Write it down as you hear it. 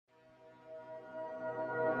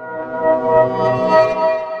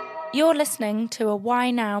You're listening to a Why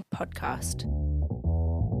Now podcast.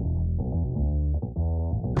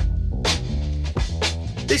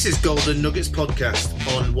 This is Golden Nuggets podcast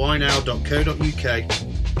on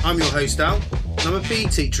whynow.co.uk. I'm your host Al, and I'm a PE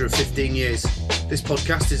teacher of 15 years. This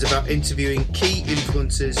podcast is about interviewing key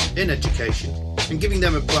influencers in education and giving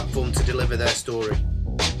them a platform to deliver their story.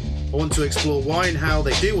 I want to explore why and how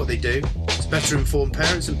they do what they do to better inform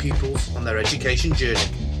parents and pupils on their education journey.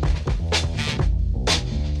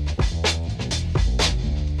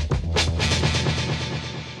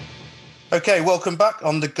 Okay, welcome back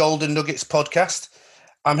on the Golden Nuggets podcast.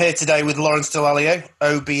 I'm here today with Lawrence Dallaglio,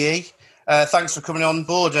 OBE. Thanks for coming on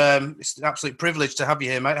board. It's an absolute privilege to have you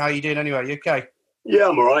here, mate. How are you doing anyway? You okay? Yeah,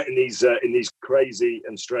 I'm all right in these crazy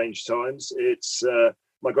and strange times. It's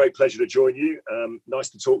my great pleasure to join you. Nice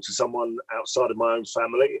to talk to someone outside of my own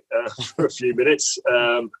family for a few minutes.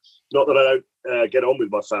 Not that I don't get on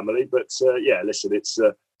with my family, but yeah, listen, it's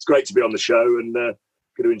great to be on the show and going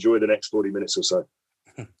to enjoy the next 40 minutes or so.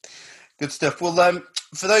 Good stuff. Well,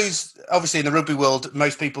 for those, obviously in the rugby world,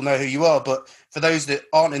 most people know who you are, but for those that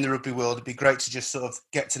aren't in the rugby world, it'd be great to just sort of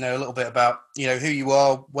get to know a little bit about, you know, who you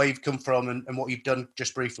are, where you've come from and what you've done,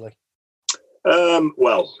 just briefly.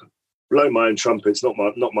 Well, blow my own trumpet's not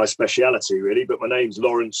my speciality really, but my name's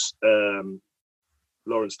Lawrence Dallaglio,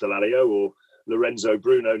 or Lorenzo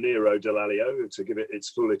Bruno Nero Dallaglio, to give it its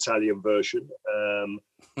full Italian version.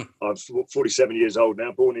 I'm 47 years old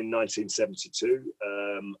now, born in 1972,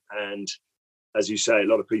 and as you say, a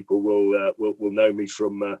lot of people will know me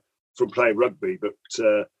from playing rugby. But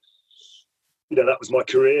you know, that was my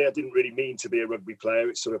career. I didn't really mean to be a rugby player.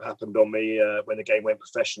 It sort of happened on me when the game went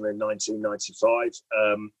professional in 1995.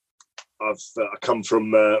 I come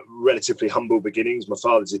from relatively humble beginnings. My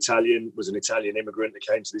father's Italian, was an Italian immigrant that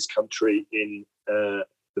came to this country in the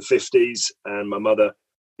 50s, and my mother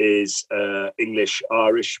is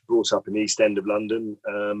English-Irish, brought up in the East End of London.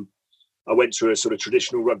 I went to a sort of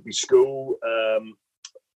traditional rugby school.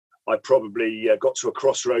 I probably got to a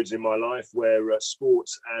crossroads in my life where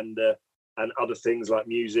sports and other things like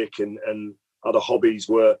music and other hobbies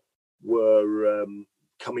were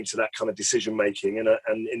coming to that kind of decision making, and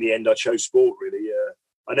in the end I chose sport really.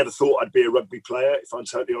 I never thought I'd be a rugby player, if I'm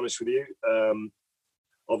totally honest with you.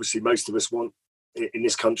 Obviously most of us in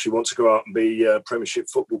this country want to go out and be Premiership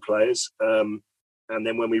football players, and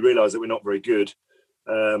then when we realise that we're not very good,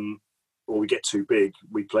 or we get too big,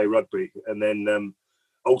 we play rugby, and then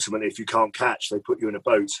ultimately if you can't catch, they put you in a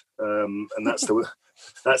boat, and that's the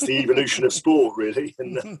evolution of sport really.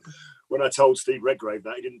 And when I told Steve Redgrave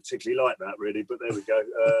that, he didn't particularly like that really, but there we go.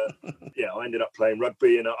 Yeah, I ended up playing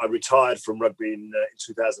rugby, and I retired from rugby in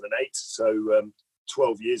 2008, so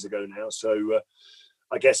 12 years ago now. So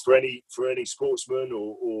I guess for any sportsman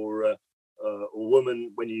or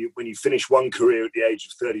woman, when you finish one career at the age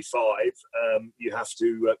of 35, you have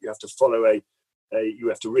to follow you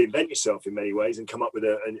have to reinvent yourself in many ways and come up with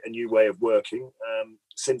a new way of working.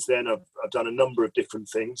 Since then, I've done a number of different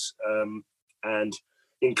things, and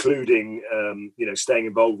including staying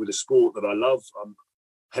involved with a sport that I love. I'm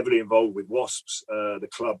heavily involved with Wasps, the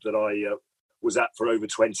club that I was at for over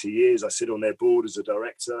 20 years. I sit on their board as a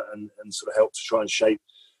director and sort of help to try and shape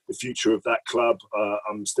the future of that club.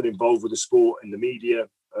 I'm still involved with the sport in the media,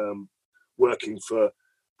 working for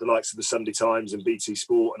the likes of the Sunday Times and BT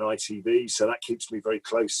Sport and ITV. So that keeps me very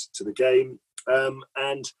close to the game.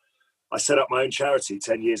 And I set up my own charity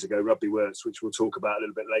 10 years ago, Rugby Works, which we'll talk about a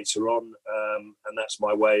little bit later on. And that's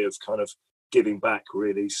my way of kind of giving back,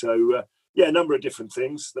 really. So, yeah, a number of different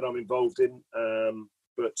things that I'm involved in.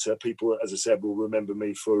 But people, as I said, will remember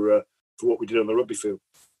me for what we did on the rugby field.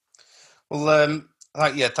 Well,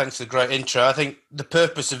 thanks for the great intro. I think the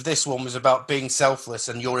purpose of this one was about being selfless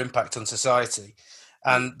and your impact on society,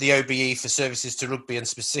 and the OBE for Services to Rugby, and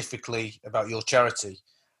specifically about your charity.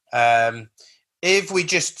 If we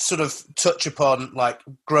just sort of touch upon like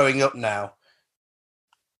growing up now,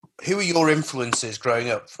 who are your influences growing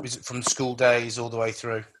up? Is it from school days all the way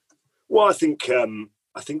through? Well, I think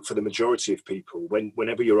for the majority of people,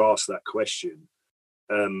 whenever you're asked that question,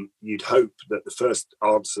 you'd hope that the first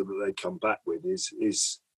answer that they come back with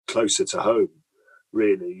is closer to home,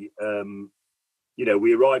 really.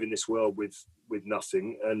 We arrive in this world with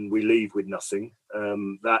nothing, and we leave with nothing.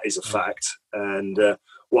 That is a fact, and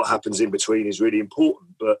what happens in between is really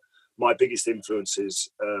important. But my biggest influences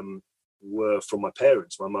were from my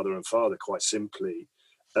parents, my mother and father, quite simply.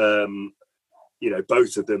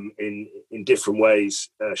 Both of them in different ways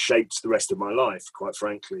shaped the rest of my life, quite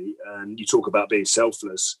frankly. And you talk about being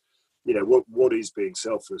selfless. What is being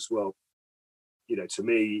selfless? Well, to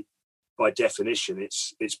me, by definition,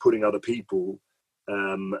 it's putting other people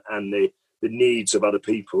and needs of other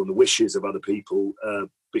people and the wishes of other people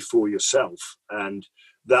before yourself. And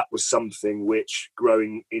that was something which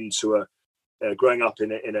growing up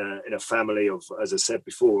in a family of, as I said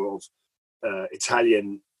before, of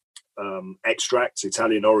Italian extract,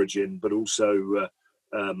 Italian origin, but also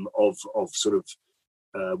of sort of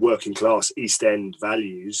working class East End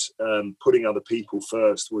values. Putting other people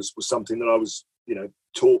first was something that I was,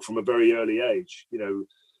 taught from a very early age.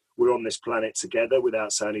 We're on this planet together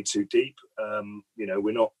without sounding too deep.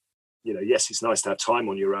 We're not, yes, it's nice to have time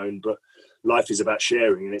on your own, but life is about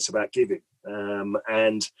sharing and it's about giving.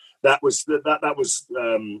 And that was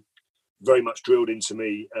very much drilled into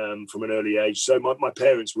me from an early age. So my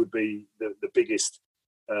parents would be the biggest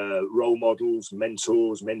role models,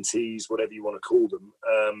 mentors, mentees, whatever you want to call them.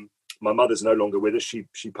 My mother's no longer with us.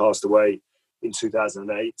 She passed away in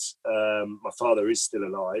 2008. My father is still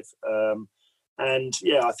alive. And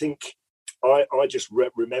yeah, I think I just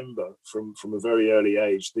remember from a very early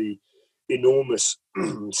age the enormous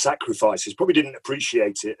sacrifices. Probably didn't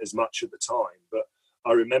appreciate it as much at the time, but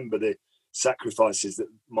I remember the sacrifices that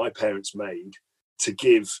my parents made to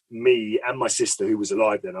give me and my sister, who was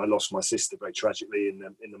alive then. I lost my sister very tragically in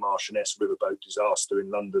the Marsh and Ness riverboat disaster in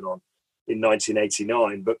London in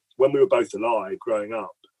 1989. But when we were both alive, growing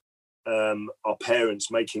up, our parents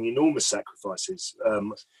making enormous sacrifices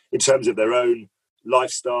in terms of their own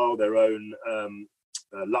lifestyle, their own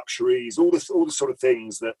luxuries, all the sort of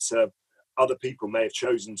things that other people may have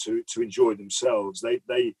chosen to enjoy themselves.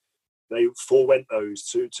 They forewent those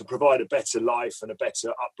to provide a better life and a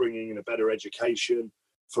better upbringing and a better education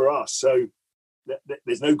for us. So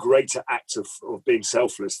there's no greater act of being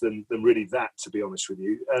selfless than really that, to be honest with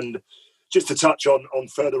you. And just to touch on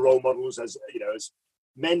further role models, as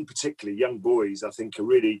men, particularly young boys, I think are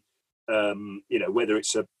really, whether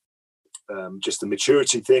it's just a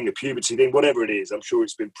maturity thing, a puberty thing, whatever it is, I'm sure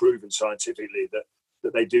it's been proven scientifically that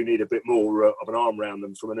they do need a bit more of an arm around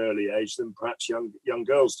them from an early age than perhaps young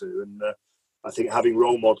girls do. And I think having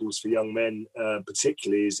role models for young men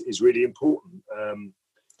particularly is really important.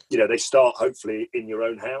 They start hopefully in your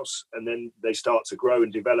own house, and then they start to grow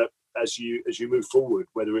and develop as you move forward,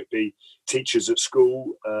 whether it be teachers at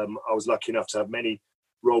school. I was lucky enough to have many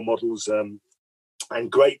role models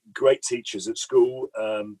and great teachers at school,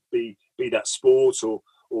 be that sport or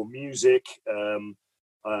music.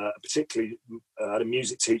 Particularly had a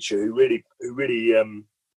music teacher who really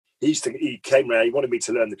he came around. He wanted me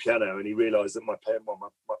to learn the piano, and he realised that my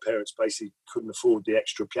parents basically couldn't afford the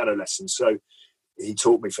extra piano lessons, so he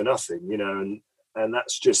taught me for nothing, and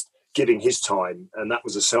that's just giving his time, and that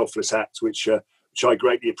was a selfless act which I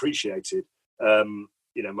greatly appreciated. One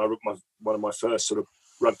of my first sort of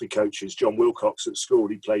rugby coaches, John Wilcox at school,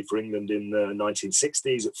 he played for England in the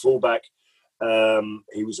 1960s at fullback.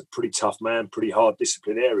 He was a pretty tough man, pretty hard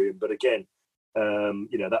disciplinarian, but again,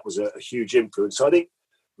 that was a huge influence. So I think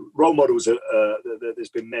role models there's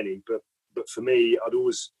been many, but for me, I'd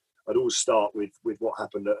always start with what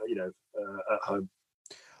happened at home.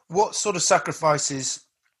 What sort of sacrifices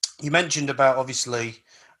you mentioned about? Obviously,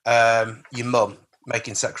 your mum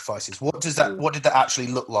making sacrifices. What did that actually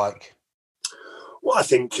look like? Well, I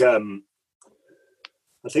think to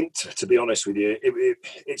be honest with you,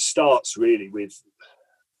 it starts really with,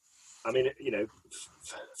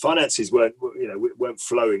 finances weren't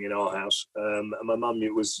flowing in our house. And my mum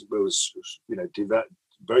was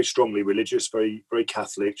very strongly religious, very, very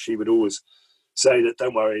Catholic. She would always say that,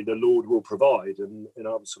 don't worry, the Lord will provide. And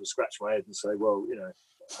I would sort of scratch my head and say, well,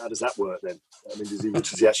 how does that work then? I mean, does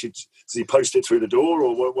he post it through the door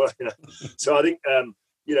or what? So I think,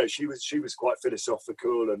 she was quite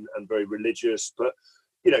philosophical and very religious, but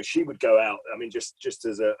she would go out. I mean, just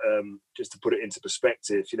as just to put it into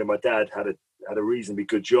perspective, my dad had a reasonably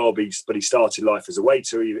good job. But he started life as a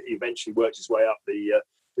waiter. He eventually worked his way up the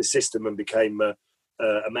system and became a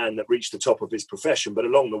man that reached the top of his profession. But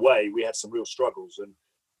along the way, we had some real struggles. And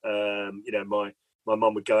my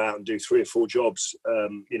mum would go out and do 3 or 4 jobs,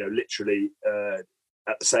 literally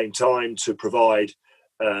at the same time to provide,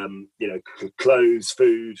 clothes,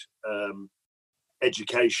 food.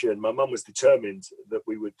 Education. My mum was determined that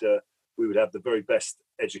we would have the very best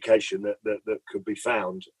education that could be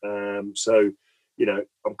found. So, I'm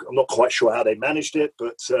not quite sure how they managed it,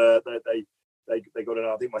 but they got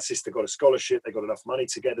enough. I think my sister got a scholarship. They got enough money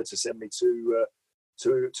together to send me to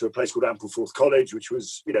a place called Ampleforth College, which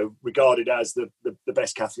was regarded as the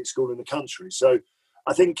best Catholic school in the country. So,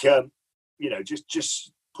 I think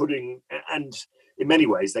just putting and. In many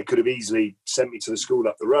ways, they could have easily sent me to the school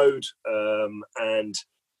up the road, and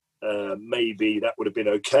maybe that would have been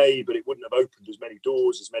okay, but it wouldn't have opened as many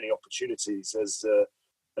doors, as many opportunities as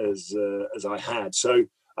I had. So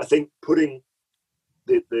I think putting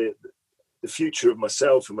the future of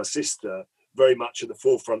myself and my sister very much at the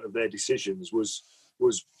forefront of their decisions was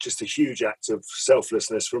just a huge act of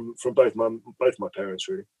selflessness from both my parents,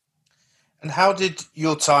 really. And how did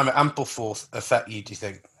your time at Ampleforth affect you, do you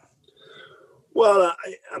think? Well,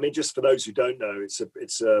 I mean, just for those who don't know, it's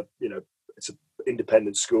an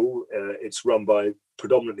independent school. It's run by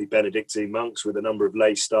predominantly Benedictine monks with a number of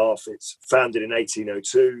lay staff. It's founded in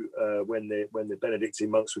 1802 when the Benedictine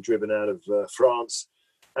monks were driven out of France,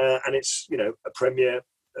 and it's a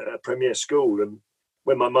premier school. And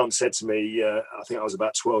when my mum said to me, I think I was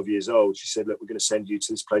about 12 years old, she said, "Look, we're going to send you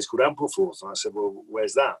to this place called Ampleforth." And I said, "Well,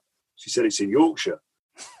 where's that?" She said, "It's in Yorkshire."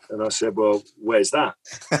 And I said, "Well, where's that?"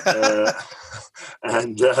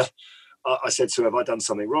 I said to her, "Have I done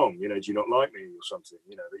something wrong? Do you not like me or something?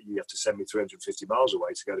 That you have to send me 350 miles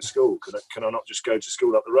away to go to school. Can I not just go to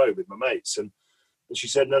school up the road with my mates?" And she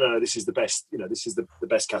said, no, this is the best. This is the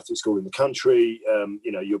best Catholic school in the country.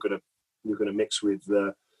 You're going to mix with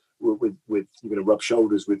you're going to rub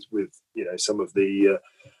shoulders with some of the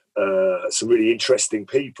some really interesting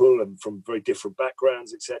people and from very different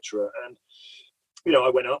backgrounds, etc." And I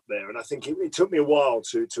went up there, and I think it took me a while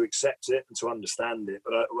to accept it and to understand it.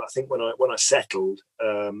 But I think when I settled,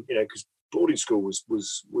 because boarding school was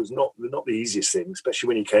not the easiest thing, especially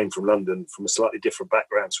when you came from London, from a slightly different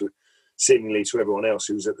background seemingly to everyone else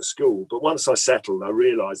who was at the school. But once I settled, I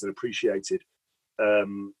realised and appreciated,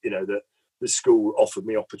 that the school offered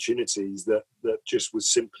me opportunities that just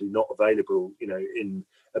was simply not available, in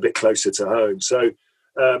a bit closer to home. So,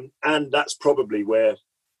 and that's probably where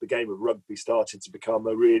the game of rugby started to become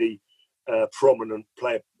a really prominent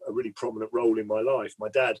role in my life. My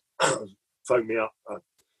dad phoned me up.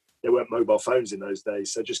 There weren't mobile phones in those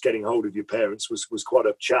days, so just getting hold of your parents was quite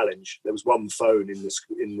a challenge. There was one phone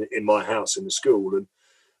in my house in the school, and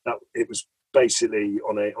it was basically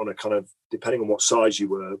on a kind of, depending on what size you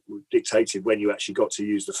were, dictated when you actually got to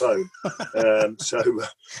use the phone. So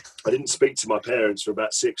I didn't speak to my parents for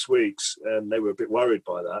about 6 weeks, and they were a bit worried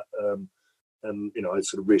by that. And I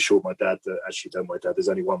sort of reassured my dad that actually, don't worry, Dad, there's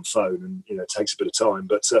only one phone, and it takes a bit of time.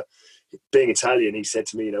 But being Italian, he said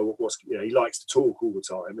to me, he likes to talk all the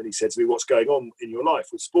time, and he said to me, "What's going on in your life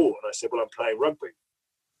with sport?" And I said, "Well, I'm playing rugby."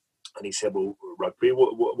 And he said, "Well, rugby?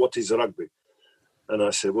 What is rugby?" And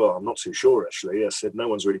I said, "Well, I'm not too sure, actually." I said, "No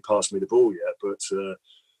one's really passed me the ball yet, but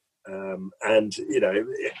and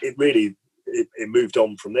it really moved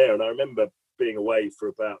on from there." And I remember being away for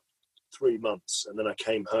about 3 months, and then I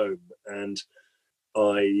came home, and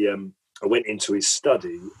I went into his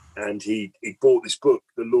study, and he bought this book,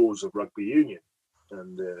 The Laws of Rugby Union,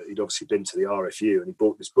 and he'd obviously been to the RFU, and he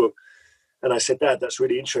bought this book. And I said, "Dad, that's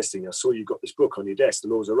really interesting. I saw you got this book on your desk, The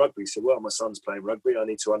Laws of Rugby." He said, "Well, my son's playing rugby. I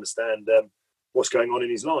need to understand what's going on in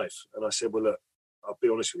his life." And I said, "Well, look, I'll be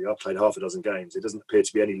honest with you. I've played half a dozen games. It doesn't appear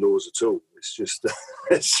to be any laws at all. It's just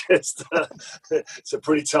it's a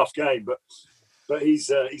pretty tough game." But he's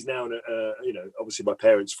now obviously my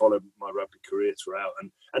parents followed my rugby career throughout,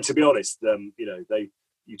 and to be honest,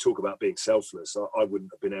 you talk about being selfless. I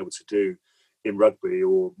wouldn't have been able to do in rugby,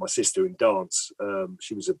 or my sister in dance.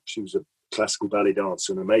 She was a classical ballet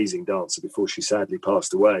dancer, an amazing dancer before she sadly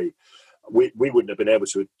passed away. We wouldn't have been able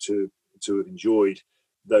to have enjoyed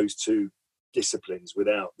those two disciplines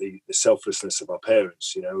without the selflessness of our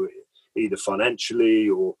parents, either financially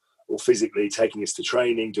or physically, taking us to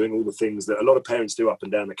training, doing all the things that a lot of parents do up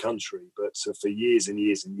and down the country, but for years and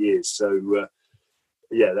years and years. So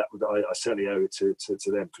I certainly owe it to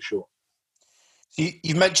them for sure.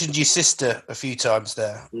 You mentioned your sister a few times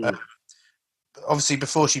there. Obviously,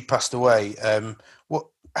 before she passed away,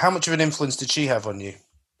 how much of an influence did she have on you?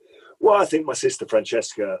 Well, I think my sister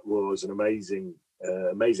Francesca was an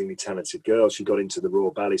amazingly talented girl. She got into the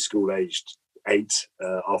Royal Ballet School aged 8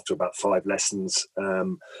 after about 5 lessons,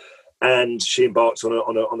 and she embarked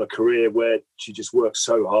on a career where she just worked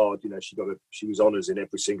so hard. She was honours in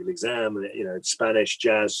every single exam, and Spanish,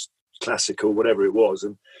 jazz, classical, whatever it was,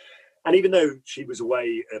 and even though she was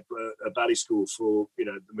away at ballet school for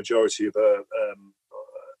the majority of her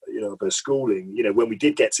of her schooling, when we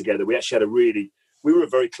did get together, we actually had we were a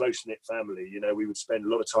very close-knit family. We would spend a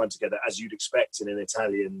lot of time together, as you'd expect in an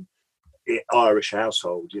Italian Irish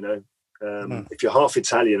household. If you're half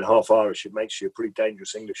Italian and half Irish, it makes you a pretty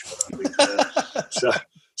dangerous Englishman, I think.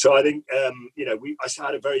 So I think I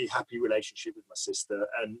had a very happy relationship with my sister,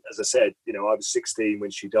 and as I said, I was 16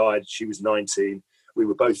 when she died. She was 19. We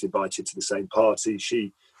were both invited to the same party.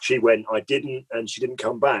 She went, I didn't, and she didn't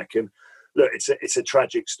come back. And look, it's a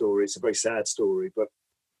tragic story. It's a very sad story, but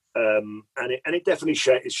and it definitely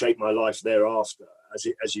shaped my life thereafter,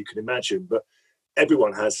 as you can imagine. But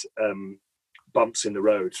everyone has bumps in the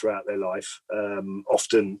road throughout their life.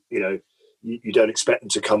 Often, you don't expect them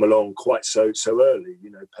to come along quite so early.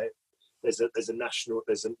 There's a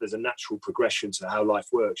natural progression to how life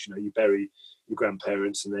works. You bury your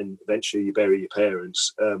grandparents, and then eventually you bury your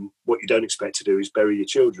parents. What you don't expect to do is bury your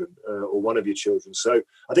children, or one of your children. So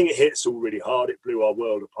I think it hit us all really hard. It blew our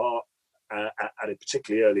world apart at a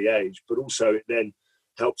particularly early age, but also it then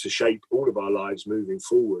helped to shape all of our lives moving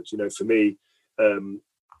forward. For me,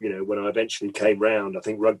 when I eventually came round, I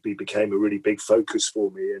think rugby became a really big focus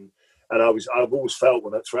for me, and I've always felt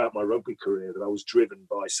throughout my rugby career that I was driven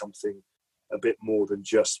by something a bit more than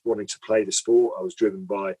just wanting to play the sport. I was driven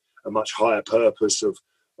by a much higher purpose of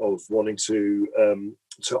wanting to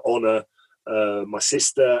honour my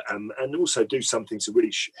sister, and also do something to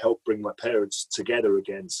really help bring my parents together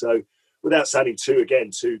again. So without sounding too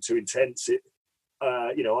intense,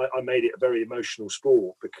 I made it a very emotional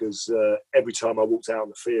sport, because every time I walked out on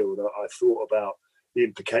the field, I thought about the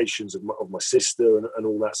implications of my sister and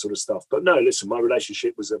all that sort of stuff. But no, listen, my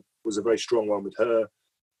relationship was a very strong one with her,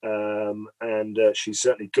 and she's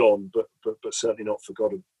certainly gone, but certainly not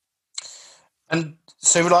forgotten. And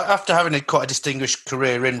so, after having quite a distinguished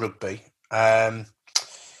career in rugby,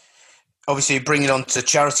 obviously bringing on to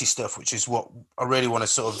charity stuff, which is what I really want to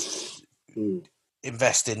sort of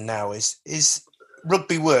invest in now. Is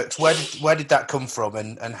Rugby Works? Where did that come from,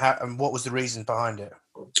 and how, and what was the reason behind it?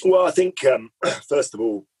 Well, I think first of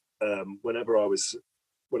all, when I was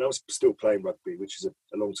still playing rugby, which is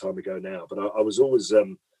a long time ago now, but I was always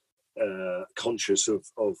conscious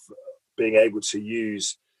of being able to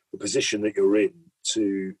use the position that you're in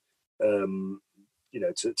to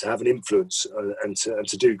to have an influence and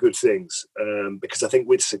to do good things, because I think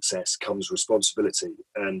with success comes responsibility,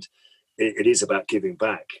 and it is about giving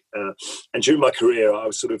back. And during my career, I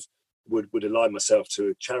was sort of would align myself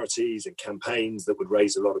to charities and campaigns that would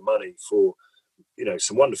raise a lot of money for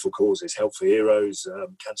some wonderful causes, Help for Heroes,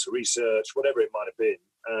 cancer research, whatever it might have been.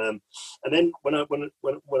 And then when I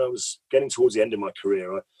was getting towards the end of my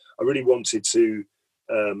career, I really wanted to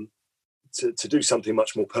do something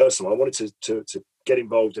much more personal. I wanted to get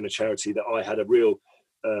involved in a charity that I had a real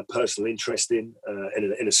personal interest in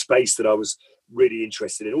a space that I was really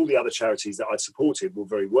interested in. All the other charities that I'd supported were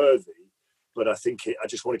very worthy, but I think I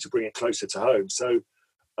just wanted to bring it closer to home. So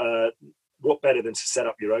what better than to set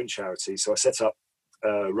up your own charity? So I set up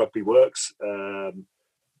Rugby Works,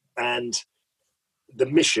 and the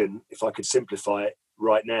mission, if I could simplify it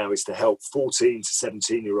right now, is to help 14 to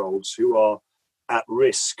 17-year-olds who are at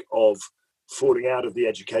risk of falling out of the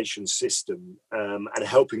education system, and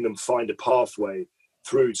helping them find a pathway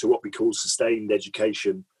through to what we call sustained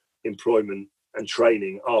education, employment and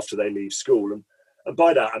training after they leave school. And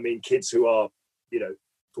by that, I mean kids who are,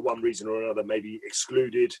 for one reason or another, maybe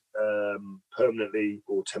excluded permanently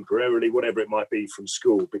or temporarily, whatever it might be, from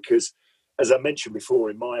school. Because, as I mentioned before,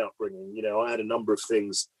 in my upbringing, I had a number of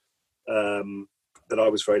things that I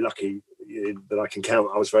was very lucky, that I can count.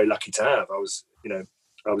 I was very lucky to have. I was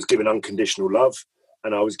given unconditional love,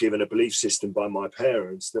 and I was given a belief system by my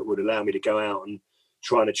parents that would allow me to go out and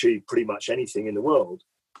try and achieve pretty much anything in the world.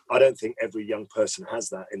 I don't think every young person has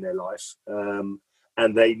that in their life,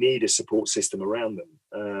 and they need a support system around them.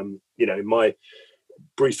 In my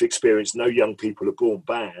brief experience, no young people are born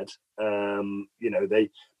bad.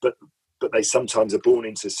 But they sometimes are born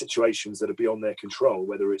into situations that are beyond their control,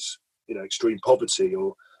 whether it's extreme poverty,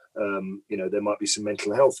 or there might be some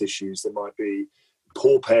mental health issues. There might be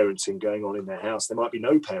poor parenting going on in their house. There might be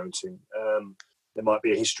no parenting. There might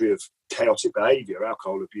be a history of chaotic behaviour,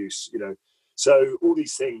 alcohol abuse. So all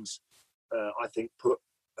these things, I think, put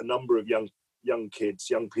a number of young kids,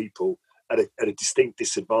 young people, at a distinct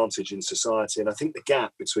disadvantage in society. And I think the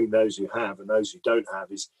gap between those who have and those who don't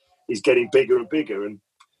have is getting bigger and bigger. And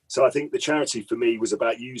so I think the charity for me was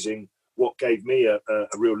about using what gave me a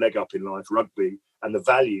real leg up in life, rugby, and the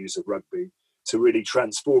values of rugby, to really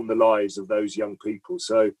transform the lives of those young people.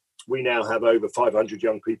 So we now have over 500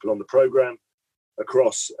 young people on the programme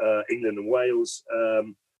across England and Wales.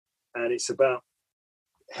 And it's about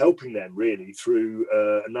helping them really through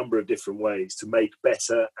a number of different ways to make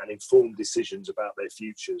better and informed decisions about their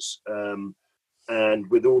futures. And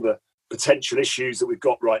with all the potential issues that we've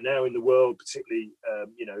got right now in the world, particularly,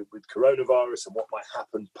 with coronavirus and what might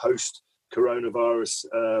happen post-coronavirus,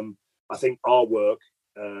 I think our work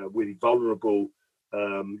with vulnerable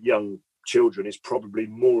young children is probably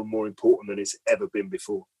more and more important than it's ever been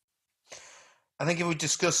before. I think if we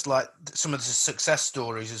discuss some of the success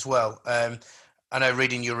stories as well, I know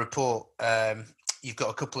reading your report, you've got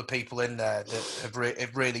a couple of people in there that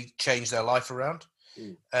have really changed their life around.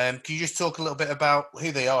 Can you just talk a little bit about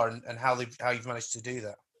who they are and how you've managed to do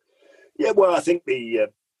that? Yeah, well, I think the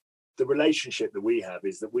relationship that we have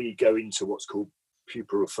is that we go into what's called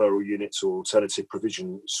pupil referral units or alternative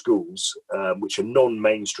provision schools, which are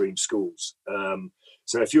non-mainstream schools.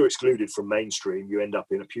 So if you're excluded from mainstream, you end up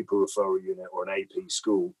in a pupil referral unit or an AP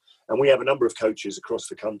school. And we have a number of coaches across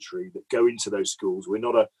the country that go into those schools. We're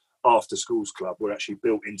not a after schools club. We're actually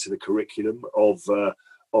built into the curriculum of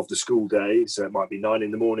the school day. So it might be 9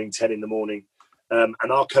 a.m, 10 a.m.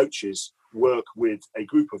 And our coaches work with a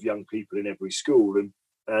group of young people in every school.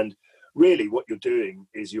 And really what you're doing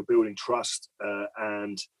is you're building trust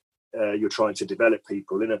and you're trying to develop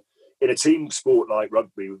people. In a team sport like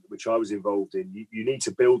rugby, which I was involved in, you need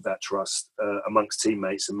to build that trust amongst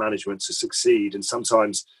teammates and management to succeed. And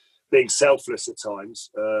sometimes being selfless at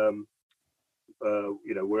times,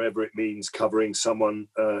 wherever it means covering someone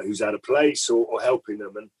who's out of place or helping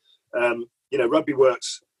them. And, Rugby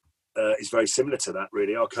Works is very similar to that,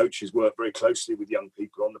 really. Our coaches work very closely with young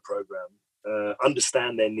people on the programme,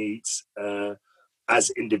 understand their needs as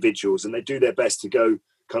individuals, and they do their best to go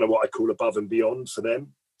kind of what I call above and beyond for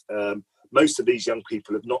them. Most of these young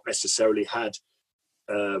people have not necessarily had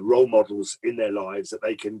role models in their lives that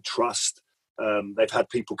they can trust. They've had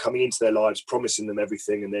people coming into their lives promising them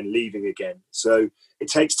everything and then leaving again. So it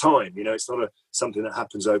takes time. It's not something that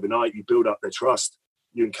happens overnight. You build up their trust.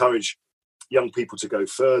 You encourage young people to go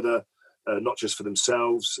further, not just for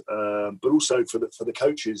themselves, but also for the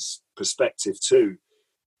coach's perspective too.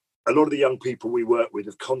 A lot of the young people we work with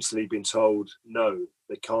have constantly been told, no,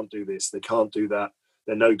 they can't do this, they can't do that,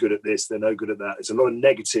 they're no good at this, they're no good at that. There's a lot of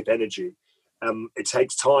negative energy. It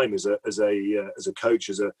takes time as a coach,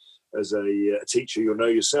 as a teacher, you'll know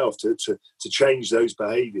yourself, to change those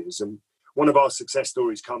behaviours. And one of our success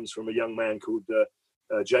stories comes from a young man called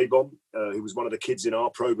J-Bomb, who was one of the kids in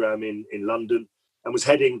our programme in London and was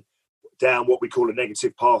heading down what we call a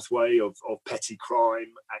negative pathway of petty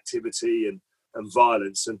crime, activity and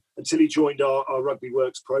violence, and until he joined our Rugby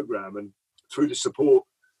Works programme. And through the support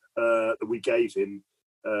that we gave him,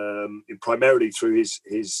 primarily through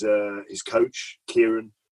his coach,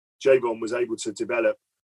 Kieran, J-Bomb was able to develop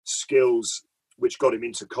skills which got him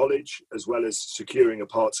into college as well as securing a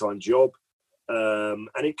part-time job. And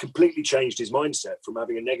it completely changed his mindset from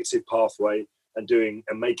having a negative pathway and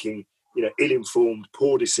making ill-informed,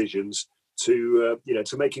 poor decisions to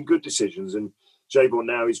making good decisions. And J-Bomb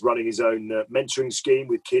now is running his own mentoring scheme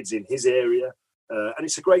with kids in his area. And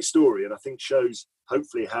it's a great story, and I think shows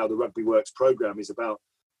hopefully how the Rugby Works programme is about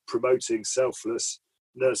promoting selflessness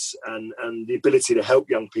and the ability to help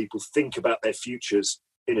young people think about their futures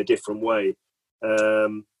in a different way.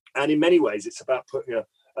 And in many ways, it's about putting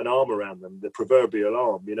an arm around them, the proverbial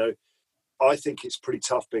arm. I think it's pretty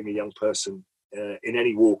tough being a young person in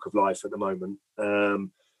any walk of life at the moment.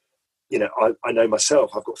 I know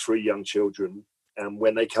myself, I've got 3 young children, and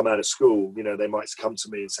when they come out of school, they might come to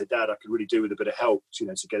me and say, Dad, I could really do with a bit of help, to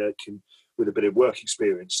get with a bit of work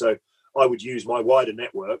experience. So I would use my wider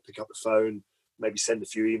network, pick up the phone, maybe send a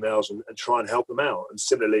few emails and try and help them out. And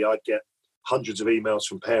similarly, I'd get hundreds of emails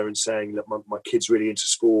from parents saying that my kid's really into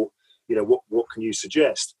sport. What can you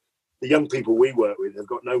suggest? The young people we work with have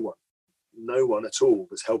got no one at all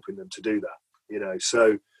that's helping them to do that.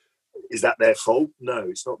 So is that their fault? No,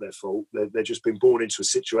 it's not their fault. They've just been born into a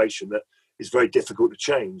situation that is very difficult to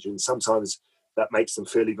change. And sometimes that makes them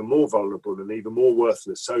feel even more vulnerable and even more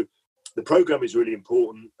worthless. So the programme is really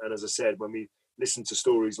important. And as I said, when we listen to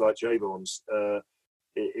stories like J-Bomb's,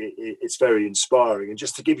 it's very inspiring. And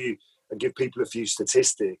just to give people a few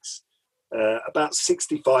statistics, about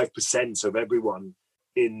 65% of everyone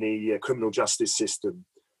in the criminal justice system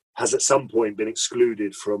has at some point been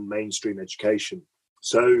excluded from mainstream education.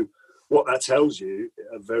 So what that tells you,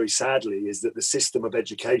 very sadly, is that the system of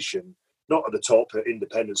education, not at the top at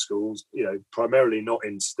independent schools, primarily not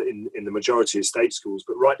in the majority of state schools,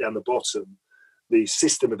 but right down the bottom, the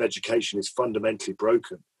system of education is fundamentally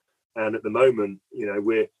broken. And at the moment,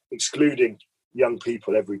 we're excluding young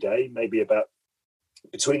people every day, maybe about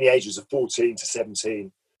between the ages of 14 to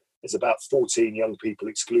 17, there's about 14 young people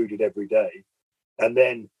excluded every day. And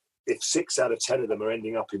then if 6 out of 10 of them are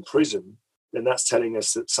ending up in prison, then that's telling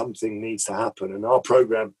us that something needs to happen. And our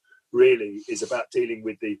programme really is about dealing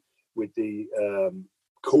with the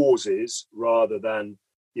causes rather than,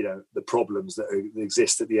 the problems that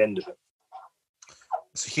exist at the end of it.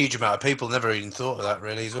 It's a huge amount of people. Never even thought of that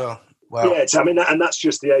really as well. Wow. Yeah, and that's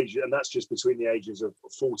just the age, and that's just between the ages of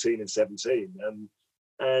 14 and 17.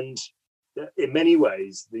 And in many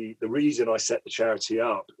ways, the reason I set the charity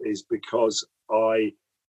up is because I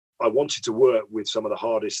wanted to work with some of the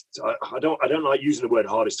hardest. I don't like using the word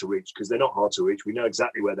hardest to reach, because they're not hard to reach. We know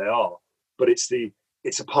exactly where they are, but it's the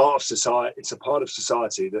it's a part of society. It's a part of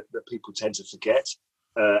society that people tend to forget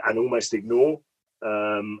and almost ignore.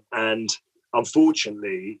 And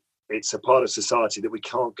unfortunately, it's a part of society that we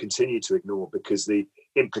can't continue to ignore, because the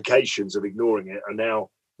implications of ignoring it are now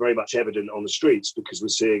very much evident on the streets, because we're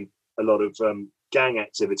seeing a lot of gang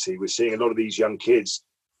activity. We're seeing a lot of these young kids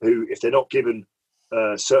who, if they're not given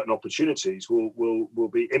certain opportunities, will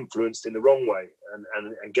be influenced in the wrong way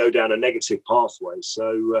and go down a negative pathway.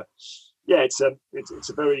 So it's a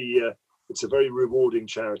very rewarding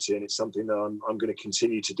charity, and it's something that I'm going to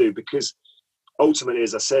continue to do, because ultimately,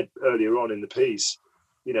 as I said earlier on in the piece,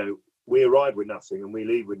 we arrive with nothing and we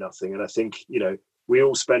leave with nothing. And I think, we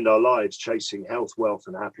all spend our lives chasing health, wealth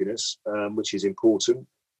and happiness, which is important,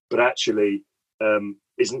 but actually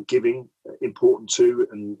isn't giving important to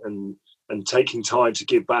and taking time to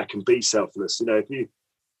give back and be selfless.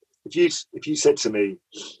 If you said to me,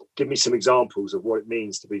 give me some examples of what it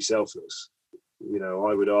means to be selfless,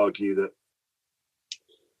 I would argue that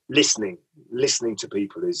listening to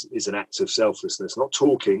people is an act of selflessness. Not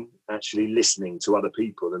talking, actually listening to other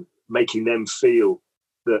people and making them feel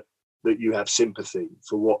that you have sympathy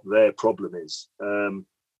for what their problem is.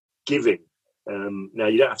 Giving. Now,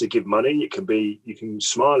 you don't have to give money. You can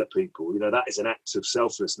smile at people. That is an act of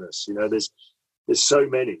selflessness. There's so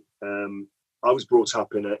many. I was brought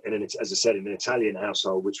up in as I said, in an Italian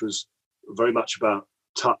household, which was very much about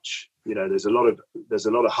touch. There's a lot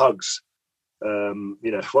of hugs. One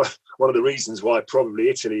of the reasons why probably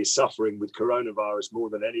Italy is suffering with coronavirus more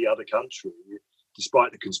than any other country,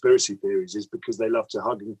 despite the conspiracy theories, is because they love to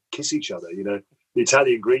hug and kiss each other. The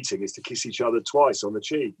Italian greeting is to kiss each other twice on the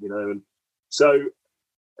cheek. And so,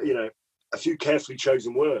 a few carefully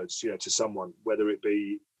chosen words, to someone, whether it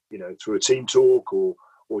be, through a team talk or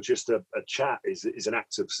just a chat, is an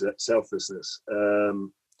act of selflessness.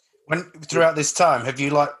 When throughout this time, have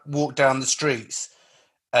you walked down the streets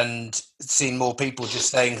and seen more people just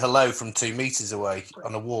saying hello from 2 meters away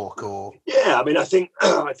on a walk? Or I think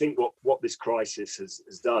what this crisis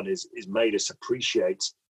has done is made us appreciate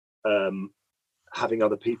having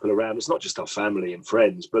other people around. It's not just our family and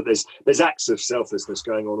friends, but there's acts of selflessness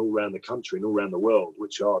going on all around the country and all around the world,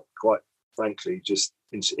 which are quite frankly just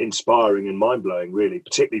inspiring and mind-blowing, really,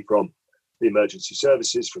 particularly from the emergency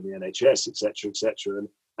services, from the NHS, etc.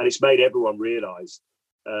 And it's made everyone realise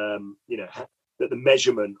that the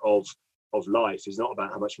measurement of life is not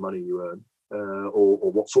about how much money you earn,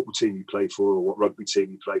 or what football team you play for, or what rugby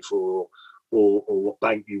team you play for, or what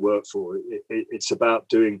bank you work for. It's about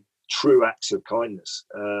doing true acts of kindness,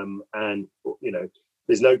 and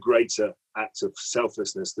there's no greater act of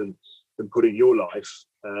selflessness than putting your life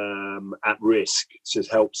at risk to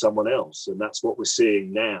help someone else. And that's what we're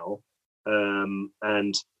seeing now.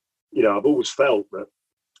 And I've always felt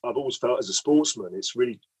as a sportsman, it's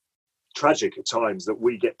really tragic at times that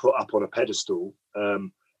we get put up on a pedestal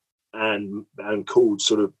and called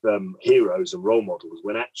sort of heroes and role models,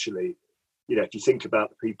 when actually, if you think about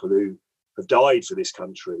the people who have died for this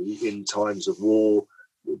country in times of war,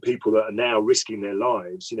 people that are now risking their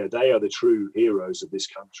lives, they are the true heroes of this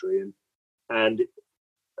country. And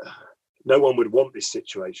no one would want this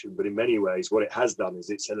situation, but in many ways what it has done is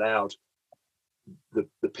it's allowed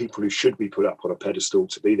the people who should be put up on a pedestal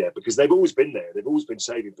to be there, because they've always been there. They've always been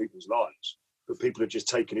saving people's lives, but people have just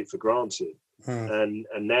taken it for granted. And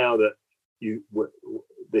now that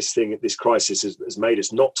this crisis has made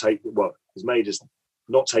us not take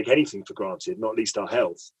anything for granted, not least our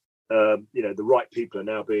health. The right people are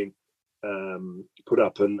now being put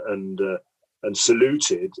up and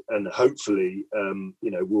saluted, and hopefully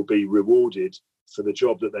will be rewarded for the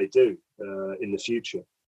job that they do in the future.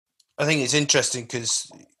 I think it's interesting because,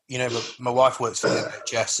 my wife works for the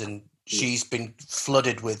NHS, and she's been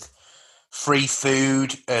flooded with free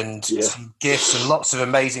food and some gifts and lots of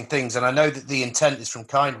amazing things. And I know that the intent is from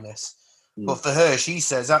kindness, but for her, she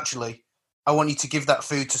says, actually, I want you to give that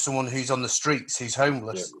food to someone who's on the streets, who's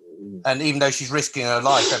homeless. And even though she's risking her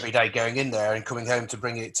life every day going in there and coming home to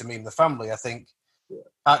bring it to me and the family, I think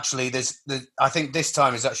actually I think this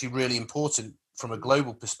time is actually really important from a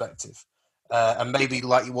global perspective. And maybe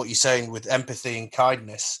like what you're saying with empathy and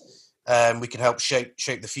kindness, we can help shape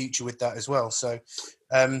the future with that as well. So,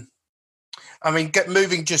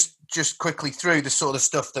 moving just quickly through the sort of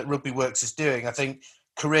stuff that Rugby Works is doing, I think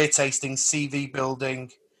career tasting, CV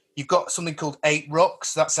building. You've got something called 8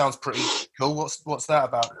 Rocks. That sounds pretty cool. What's that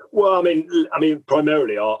about? Well, I mean,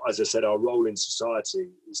 primarily, as I said, our role in society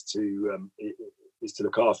is to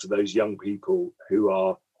look after those young people who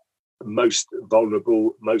are most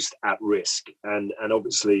vulnerable, most at risk, and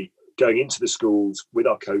obviously going into the schools with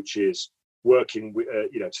our coaches, working with,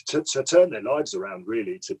 to turn their lives around,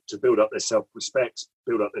 really, to build up their self-respect,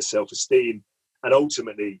 build up their self-esteem, and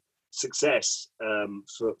ultimately success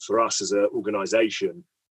for us as an organisation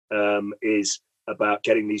is about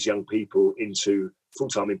getting these young people into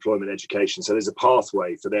full-time employment education. So there's a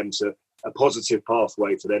pathway for them a positive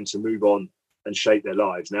pathway for them to move on and shape their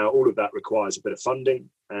lives. Now, all of that requires a bit of funding,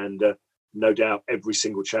 and no doubt every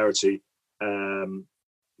single charity,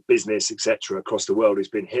 business, etc., across the world has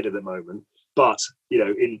been hit at the moment. But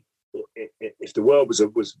if the world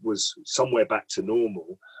was somewhere back to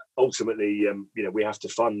normal, ultimately, we have to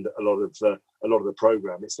fund a lot of the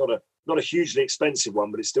program. It's not a hugely expensive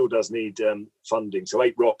one, but it still does need funding. So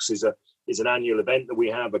 8 Rocks is an annual event that we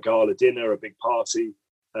have, a gala dinner, a big party,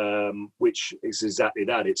 which is exactly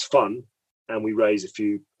that. It's fun, and we raise a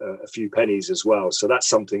few pennies as well. So that's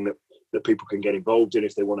something that people can get involved in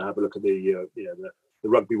if they want to have a look at the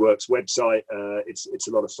Rugby Works website. It's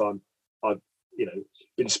a lot of fun. I've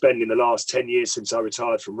been spending the last 10 years since I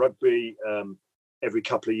retired from rugby, every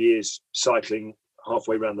couple of years cycling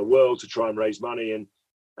halfway around the world to try and raise money, and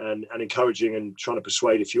encouraging and trying to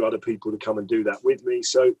persuade a few other people to come and do that with me.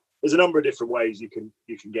 So there's a number of different ways you can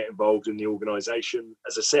get involved in the organisation.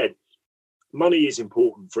 As I said, money is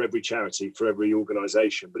important for every charity, for every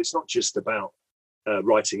organisation, but it's not just about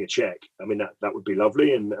writing a check. I mean, that would be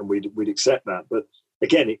lovely, and we'd accept that. But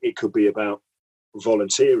again, it could be about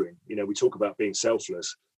volunteering. We talk about being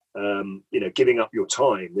selfless. Giving up your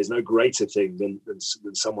time. There's no greater thing than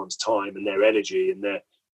someone's time and their energy and their.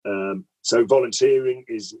 So volunteering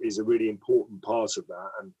is a really important part of that.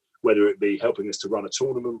 And whether it be helping us to run a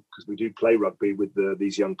tournament, because we do play rugby with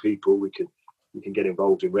these young people, we can get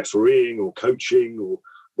involved in refereeing or coaching or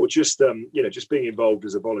just just being involved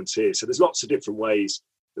as a volunteer. So there's lots of different ways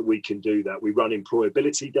that we can do that. We run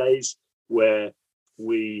employability days where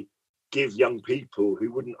we give young people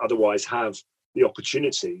who wouldn't otherwise have the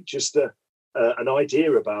opportunity just an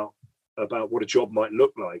idea about what a job might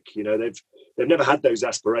look like. They've never had those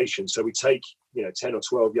aspirations, so we take 10 or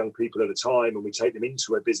 12 young people at a time, and we take them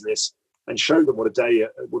into a business and show them what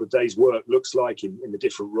a day's work looks like in the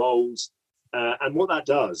different roles, and what that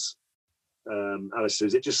does. Alistair,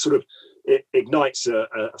 is it just sort of it ignites a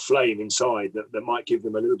flame inside that might give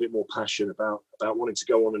them a little bit more passion about wanting to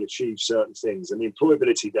go on and achieve certain things. And the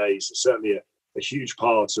employability days are certainly a huge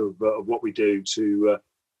part of what we do to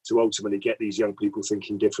ultimately get these young people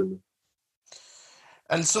thinking differently.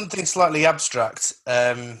 And something slightly abstract,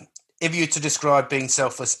 if you were to describe being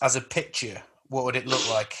selfless as a picture, what would it look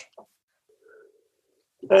like?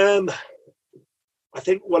 I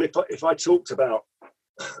think, well, if I talked about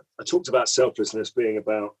selflessness being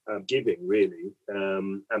about giving, really,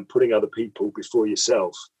 and putting other people before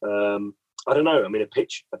yourself. I don't know. I mean,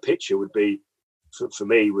 a picture would be, for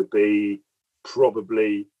me, would be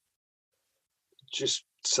probably just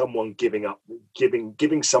someone giving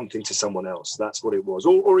something to someone else. That's what it was,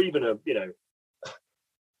 or even a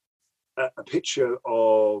picture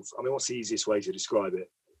of. I mean, what's the easiest way to describe it?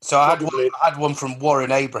 So I had one from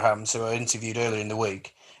Warren Abrahams, who I interviewed earlier in the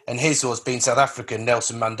week, and his was being South African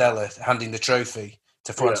Nelson Mandela handing the trophy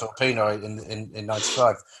to Francois Pienaar in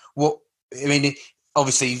 '95. What I mean,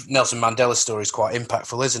 obviously Nelson Mandela's story is quite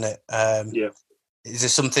impactful, isn't it? Is there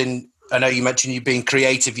something? I know you mentioned you being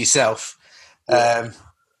creative yourself.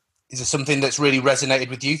 Is there something that's really resonated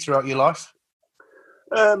with you throughout your life?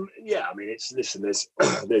 I mean,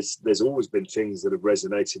 there's always been things that have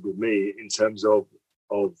resonated with me in terms of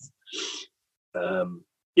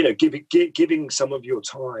giving some of your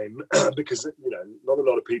time, because not a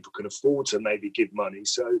lot of people can afford to maybe give money.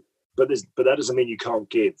 So, but that doesn't mean you can't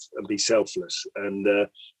give and be selfless. And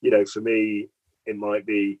for me, it might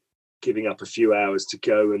be giving up a few hours to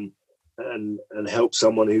go and help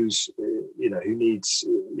someone who needs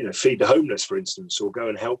feed the homeless, for instance, or go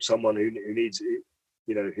and help someone who needs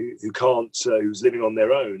who can't who's living on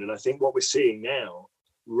their own. And I think what we're seeing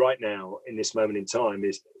right now in this moment in time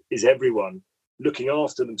is everyone looking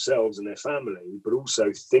after themselves and their family, but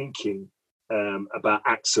also thinking about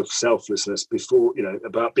acts of selflessness before,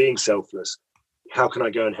 about being selfless. How can I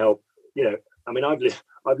go and help? I mean,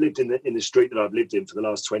 I've lived in the street that I've lived in for the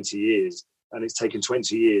last 20 years, and it's taken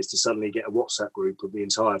 20 years to suddenly get a WhatsApp group of the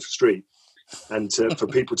entire street, and for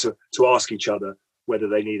people to ask each other whether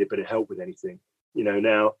they need a bit of help with anything.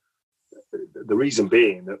 Now, the reason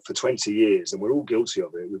being that for 20 years, and we're all guilty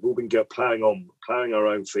of it, we've all been ploughing our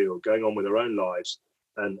own field, going on with our own lives,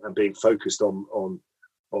 and being focused on,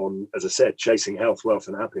 as I said, chasing health, wealth,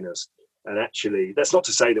 and happiness. And actually, that's not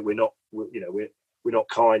to say that we're not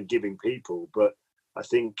kind, giving people, but I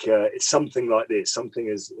think it's something like this, something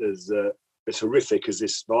as as horrific as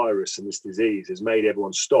this virus and this disease has made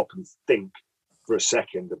everyone stop and think for a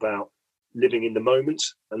second about living in the moment.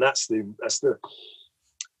 And that's the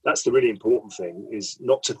really important thing, is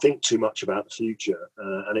not to think too much about the future.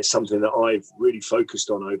 And it's something that I've really focused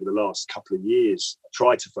on over the last couple of years,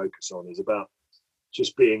 tried to focus on, is about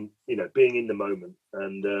just being in the moment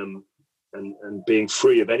and being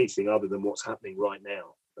free of anything other than what's happening right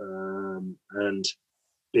now, and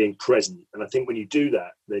being present. And I think when you do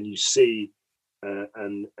that, then you see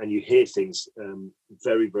and you hear things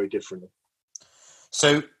very, very differently.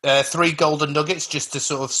 So 3 golden nuggets, just to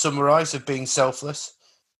sort of summarise, of being selfless.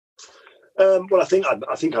 Well, I think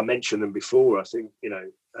I mentioned them before. I think,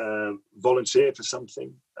 volunteer for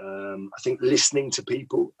something. I think listening to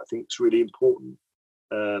people, I think, is really important.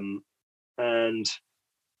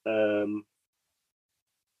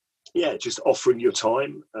 Just offering your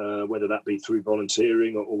time, whether that be through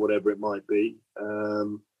volunteering or whatever it might be,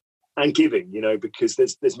 and giving. Because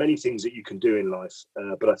there's many things that you can do in life,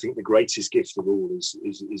 but I think the greatest gift of all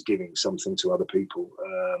is giving something to other people.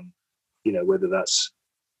 Whether that's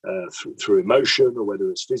through emotion or whether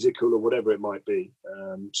it's physical or whatever it might be.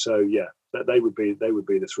 They would be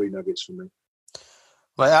the 3 nuggets for me.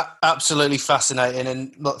 Well, absolutely fascinating,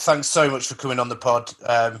 and look, thanks so much for coming on the pod.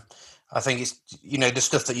 I think it's the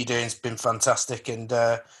stuff that you're doing has been fantastic, and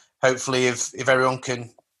hopefully, if everyone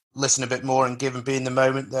can listen a bit more and give and be in the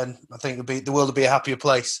moment, then I think the world will be a happier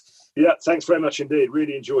place. Yeah, thanks very much indeed.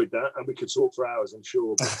 Really enjoyed that, and we could talk for hours, I'm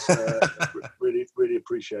sure. But really, really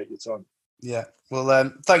appreciate your time. Yeah.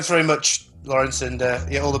 Well, thanks very much, Lawrence, and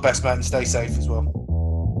all the best, mate, and stay safe as well.